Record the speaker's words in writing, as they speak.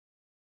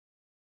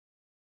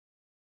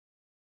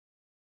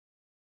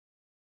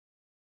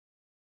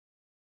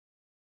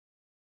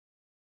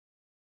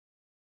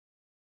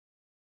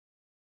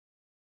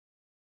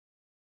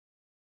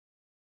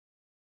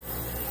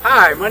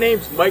Hi, my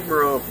name's Mike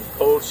Moreau from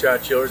Cold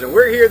Shot Chillers, and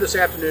we're here this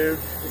afternoon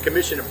to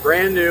commission a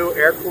brand new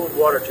air-cooled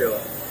water chiller,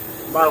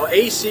 model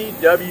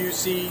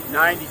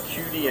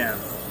ACWC90QDM.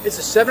 It's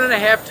a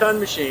 7.5-ton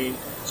machine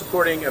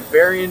supporting a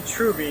Varian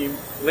TrueBeam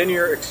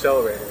linear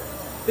accelerator.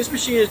 This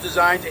machine is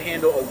designed to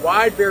handle a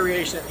wide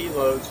variation of heat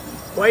loads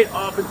quite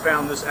often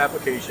found in this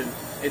application,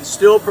 and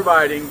still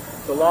providing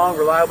the long,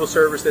 reliable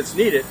service that's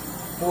needed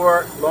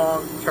for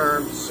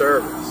long-term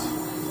service.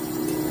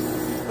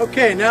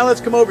 Okay, now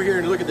let's come over here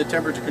and look at the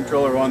temperature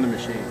controller on the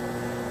machine.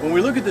 When we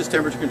look at this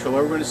temperature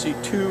controller, we're going to see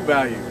two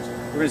values.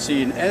 We're going to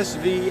see an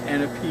SV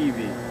and a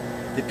PV.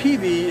 The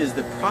PV is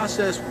the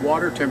processed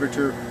water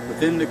temperature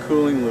within the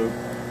cooling loop,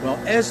 while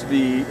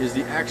SV is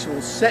the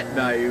actual set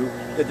value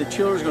that the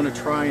chiller is going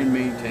to try and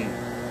maintain.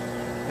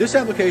 This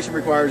application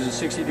requires a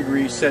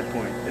 60-degree set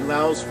point. It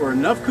allows for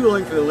enough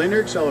cooling for the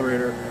linear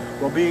accelerator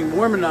while being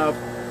warm enough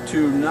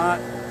to not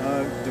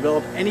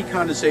develop any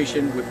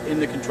condensation within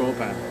the control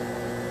panel.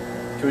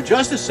 To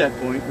adjust the set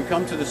point, we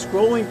come to the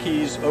scrolling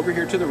keys over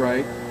here to the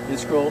right and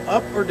scroll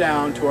up or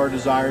down to our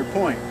desired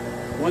point.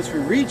 Once we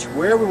reach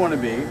where we want to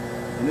be,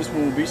 and this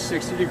one will be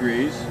 60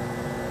 degrees,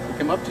 we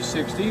come up to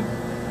 60.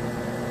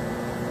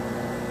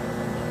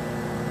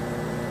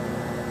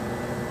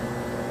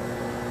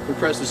 We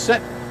press the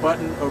set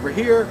button over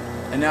here,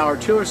 and now our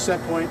chiller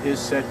set point is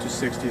set to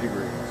 60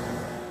 degrees.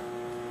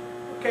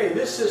 Okay,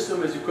 this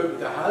system is equipped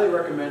with a highly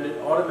recommended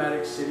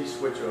automatic city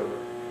switchover.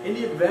 In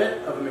the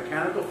event of a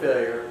mechanical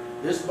failure,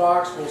 this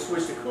box will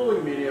switch the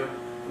cooling medium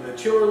from the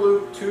chiller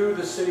loop to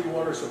the city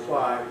water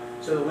supply,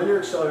 so the linear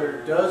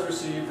accelerator does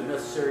receive the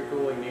necessary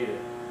cooling needed.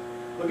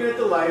 Looking at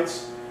the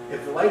lights,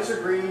 if the lights are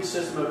green,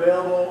 system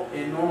available,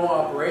 in normal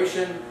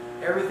operation,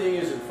 everything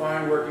is in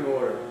fine working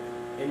order.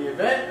 In the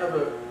event of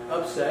an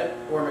upset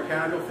or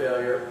mechanical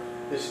failure,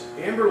 this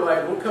amber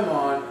light will come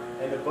on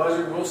and the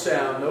buzzer will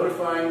sound,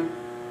 notifying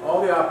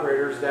all the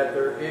operators that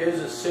there is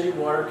a city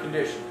water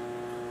condition.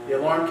 The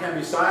alarm can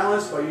be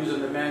silenced by using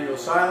the manual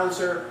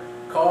silencer.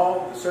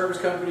 Call the service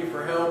company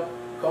for help,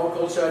 call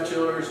Cold Shot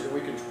Chillers, and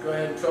we can go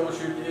ahead and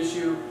troubleshoot the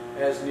issue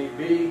as need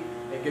be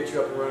and get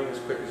you up and running as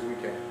quick as we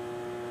can.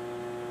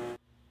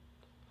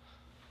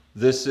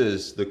 This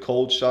is the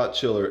Cold Shot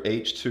Chiller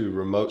H2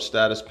 remote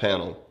status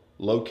panel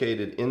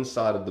located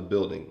inside of the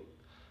building.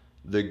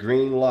 The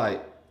green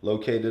light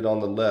located on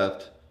the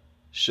left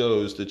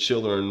shows the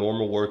chiller in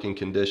normal working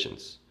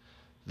conditions.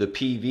 The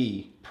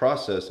PV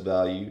process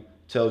value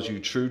tells you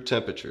true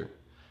temperature.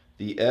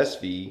 The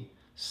SV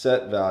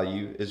set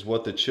value is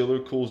what the chiller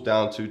cools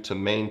down to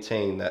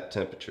maintain that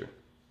temperature.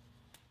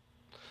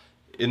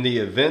 In the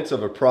event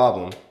of a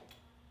problem,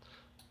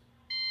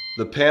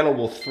 the panel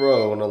will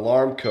throw an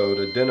alarm code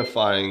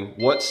identifying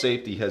what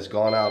safety has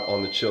gone out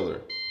on the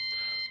chiller.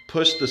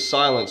 Push the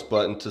silence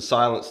button to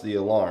silence the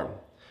alarm.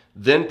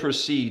 Then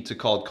proceed to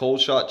call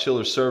Cold Shot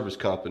Chiller Service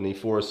Company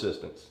for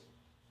assistance.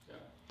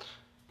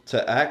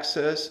 To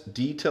access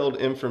detailed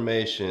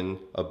information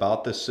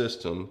about the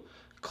system,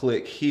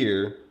 click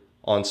here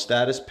on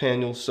Status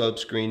Panel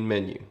subscreen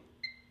menu.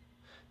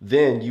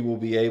 Then you will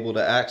be able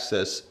to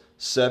access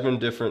 7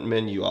 different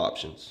menu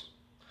options.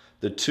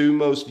 The 2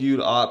 most viewed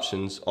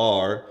options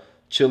are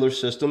Chiller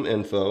System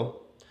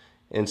Info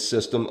and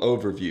System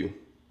Overview.